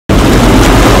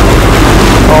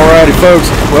Howdy folks,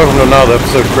 welcome to another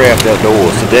episode of Craft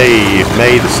Outdoors. Today is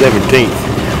May the 17th.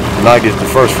 Tonight is the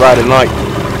first Friday night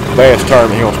bass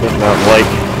tournament here on Smith Mountain Lake,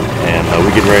 and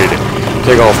we're getting ready to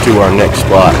take off to our next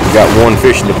spot. We got one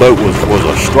fish in the boat, was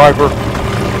a striper.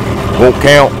 Won't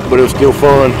count, but it was still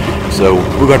fun. So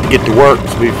we're going to get to work.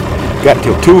 So we've got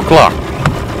till 2 o'clock.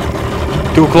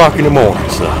 2 o'clock in the morning.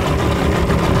 So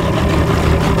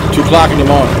 2 o'clock in the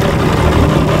morning.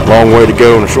 Long way to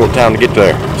go and a short time to get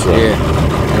there. So yeah.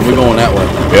 And we're going that way.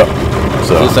 Yep.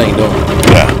 So this ain't doing it.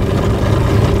 Yeah.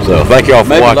 So thank y'all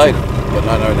for watching. Maybe later, but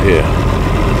not right now. Yeah.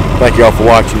 Thank y'all for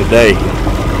watching today.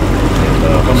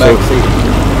 Come back and see it.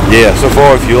 Yeah. So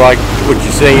far, if you like what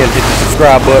you're seeing, hit the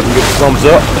subscribe button, give us a thumbs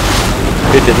up,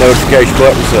 hit that notification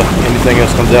button so anything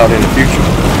else comes out in the future.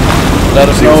 Let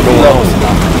us know what's going on.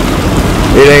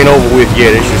 It ain't over with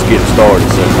yet. It's just getting started.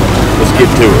 So let's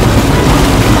get to it.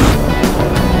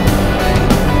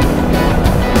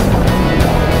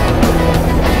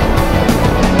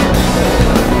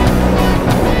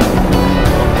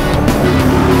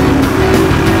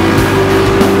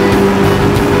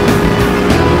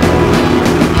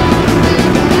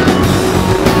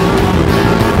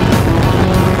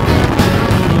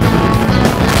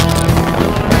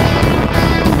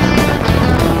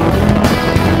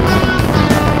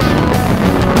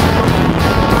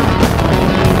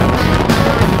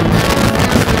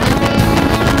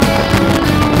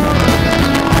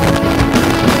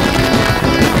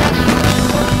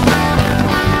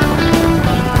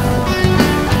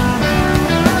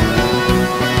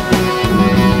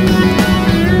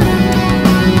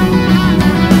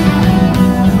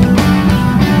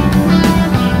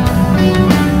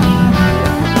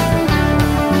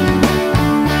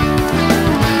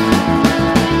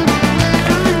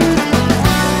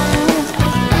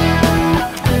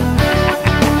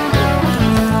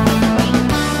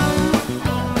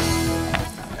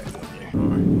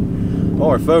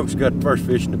 Alright folks, got the first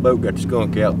fish in the boat, got the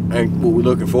skunk out. Ain't what we're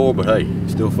looking for, but hey,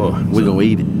 still fun. We're gonna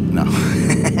eat it. No.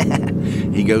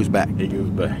 He goes back. He goes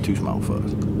back. Too small for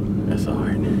us. That's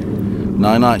alright.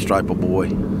 Night striper boy.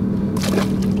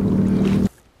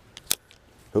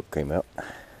 Hook came out.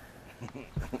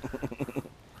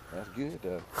 That's good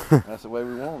though. That's the way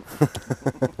we want it.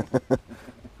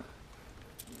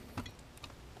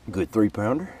 Good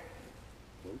 3-pounder.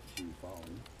 Good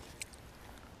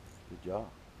job.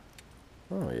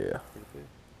 Oh yeah.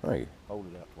 Thank you. Hold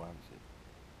it out to where I can see.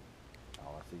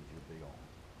 All I see is your big arm.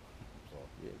 So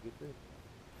yeah, good fish.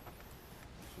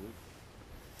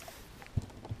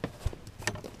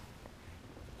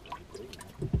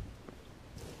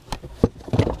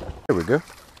 There we go.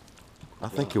 I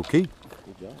think you'll keep.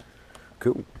 Good job.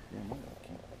 Cool. Yeah,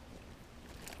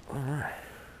 Alright.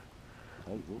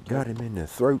 hey, we'll Got him in the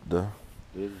throat though.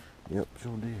 Did Yep,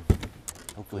 sure did.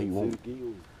 Hopefully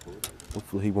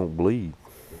he won't bleed.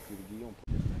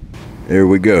 There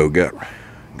we go. Got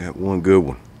one good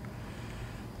one.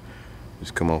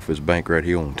 Just come off this bank right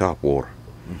here on topwater.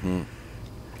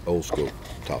 Old school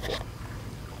topwater.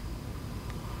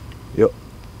 Yep.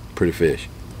 Pretty fish.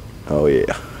 Oh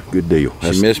yeah. Good deal.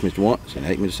 She missed me once and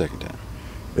ate me the second time.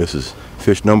 This is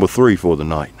fish number 3 for the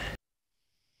night.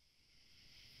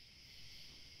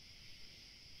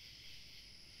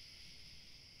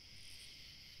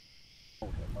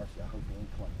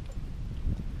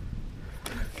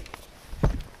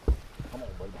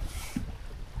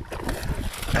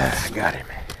 I got him.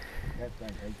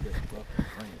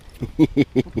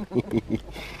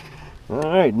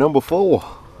 Alright, number 4.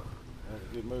 That's a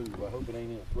good move. I hope it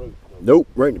ain't in the throat. Nope,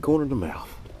 right in the corner of the mouth.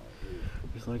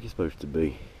 Just like it's supposed to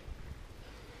be.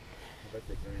 Bless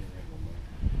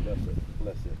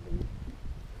it.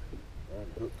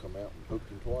 And the hook come out and hooked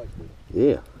him twice.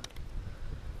 Yeah.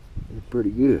 It's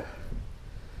pretty good.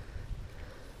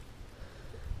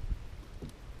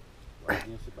 Right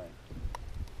against the bank.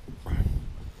 It's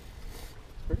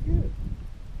pretty good.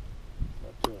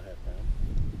 About 2.5 pounds.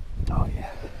 Oh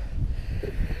yeah. As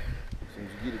soon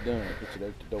as you get it done, it puts it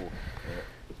out the door.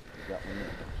 Got one there.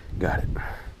 Got it.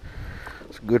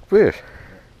 It's a good fish.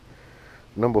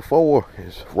 Number 4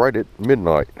 is right at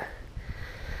midnight.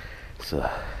 So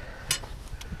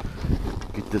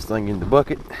get this thing in the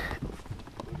bucket.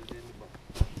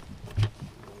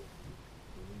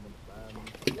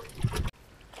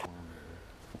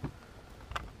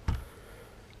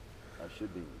 That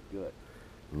should be good.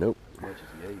 Nope. As much as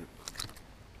he ate it.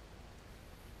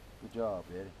 Good job,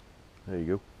 Eddie. There you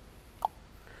go.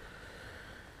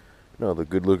 Another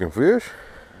good looking fish.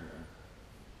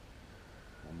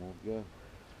 One more to go.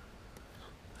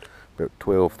 About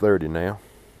 12:30 now.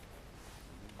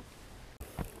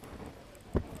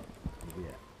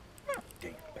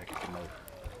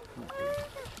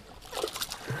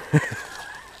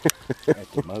 That's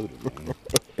the motor, man.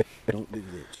 Don't do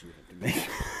that shit to me.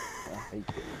 I hate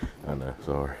that. I know,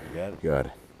 sorry. You got it? Got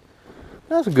it.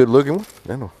 That's a good looking one.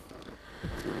 That'll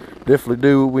definitely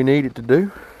do what we need it to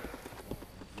do.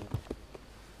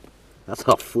 That's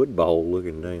a football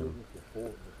looking down.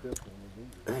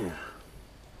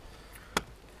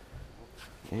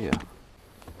 Yeah.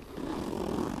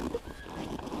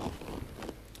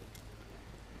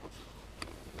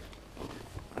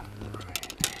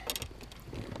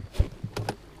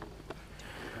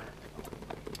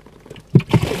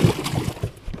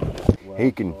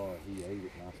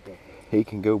 He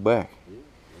can go back.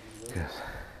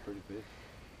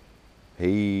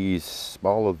 He's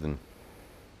smaller than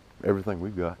everything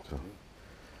we've got. So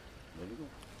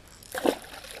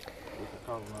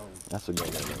that's a good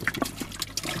one.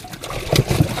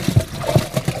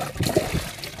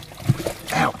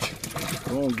 Ouch!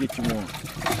 Go on, get you one.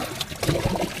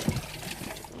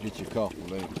 Get your coffee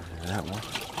leg. That one.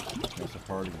 That's a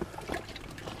party one.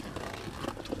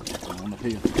 On the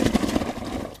hill.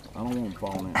 I don't want them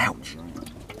falling in. Ouch!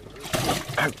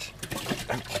 Ouch!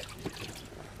 Ouch!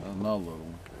 That's another little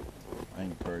one.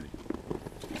 Ain't pretty.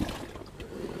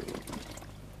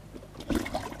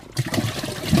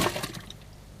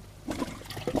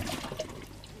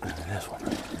 This one.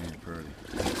 Ain't pretty.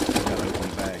 Gotta open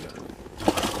the bag up.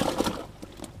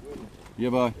 Yeah,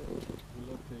 boy.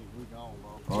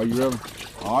 Are you ready?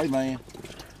 All right, man.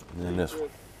 And then this one.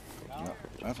 Yep.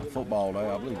 That's a football day.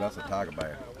 I believe that's a tiger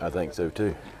bear. I think so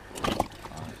too.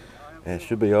 And it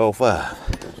should be all 5.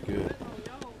 That's good.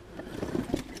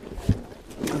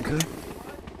 Okay.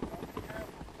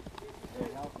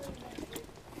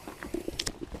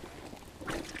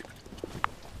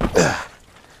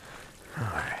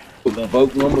 The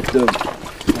boat number 2.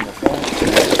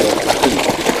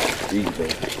 Easy,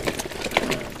 baby.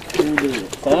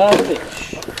 5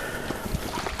 fish.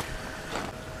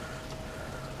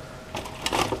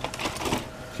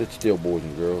 Sit still, boys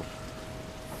and girls.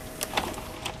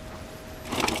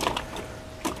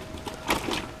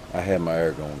 I had my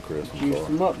air going, Chris. I'm Juiced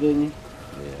sorry. them up, didn't you?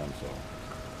 Yeah, I'm sorry.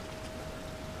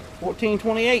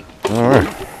 1428. All right.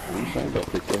 What do you think about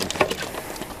 15?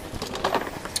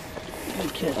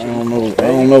 Good catch. I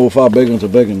don't know if our big one's a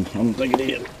big one. I don't think it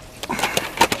is.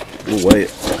 We'll weigh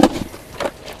it.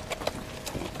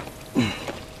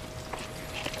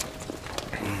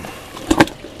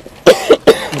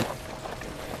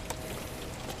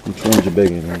 Which one's your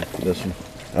big one? Man? This one.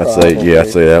 I'd say, yeah, I'd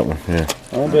say that one. Yeah.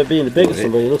 I don't know about being the biggest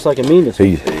one, but it looks like a meanest one.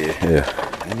 Yeah.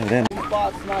 I know that.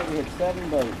 Spots tonight, we had 7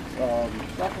 boats.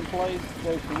 Second place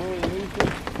goes to William Easter.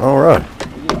 All right.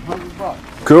 We get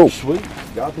 $100. Cool. Sweet.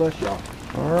 God bless y'all.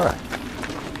 All right.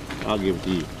 I'll give it to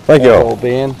you. Thank y'all. Oh,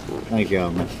 Ben. Thank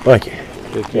y'all, man. Thank you.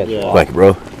 Good catch. Thank you,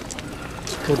 bro.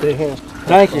 Good day here.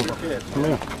 Thank you. Come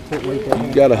here.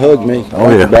 You gotta hug me. Oh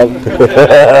yeah.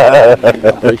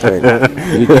 Appreciate it.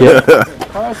 You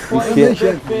First place,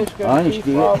 big fish goes I ain't to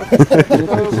scared.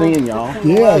 Good seeing y'all.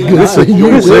 Yeah, Good seeing you.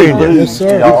 Good seeing you. Yes,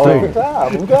 sir.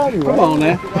 Come on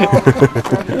now.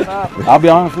 I'll be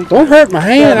honest with you. Don't hurt my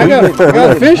hand. I got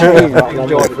a fish here.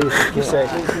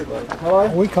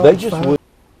 We caught They just 5. would.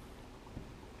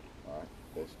 Alright,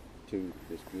 that's 2.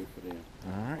 That's good for them.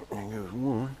 All right. There goes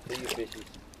 1. See your fishes.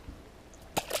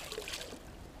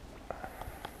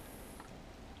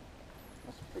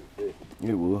 That's a pretty fish.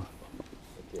 You will.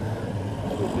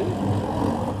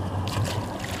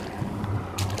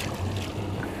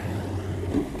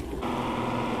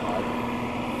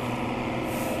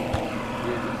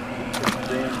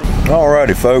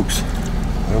 Alrighty, folks.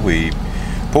 Well, we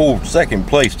pulled second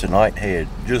place tonight. Had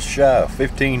just shy of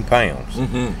 15 pounds.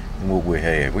 And what we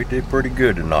had, we did pretty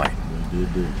good tonight. We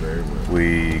did do very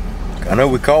well. I know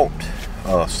we caught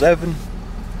 7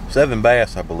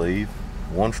 bass, I believe,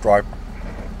 1 striper.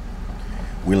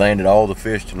 We landed all the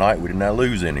fish tonight. We did not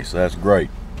lose any, so that's great.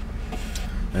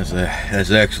 That's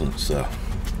excellent. So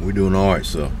we're doing all right.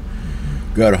 So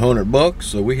got $100,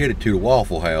 so we headed to the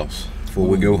Waffle House before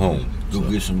we go home. Go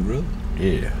get some grub.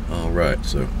 Yeah. All right.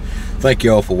 So thank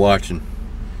y'all for watching,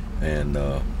 and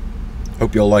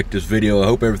hope y'all liked this video. I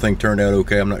hope everything turned out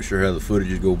okay. I'm not sure how the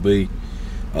footage is gonna be.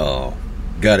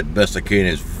 Got it best I can.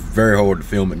 It's very hard to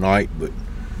film at night, but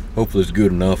hopefully it's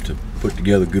good enough to put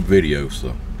together good videos.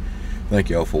 So thank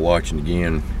y'all for watching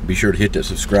again. Be sure to hit that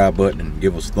subscribe button and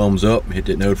give us a thumbs up, and hit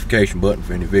that notification button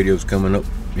for any videos coming up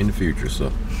in the future.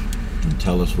 So, And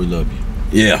tell us we love you.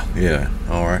 yeah.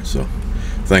 All right. So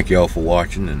thank y'all for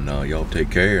watching, and y'all take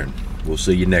care, and we'll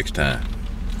see you next time.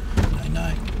 Night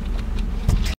night.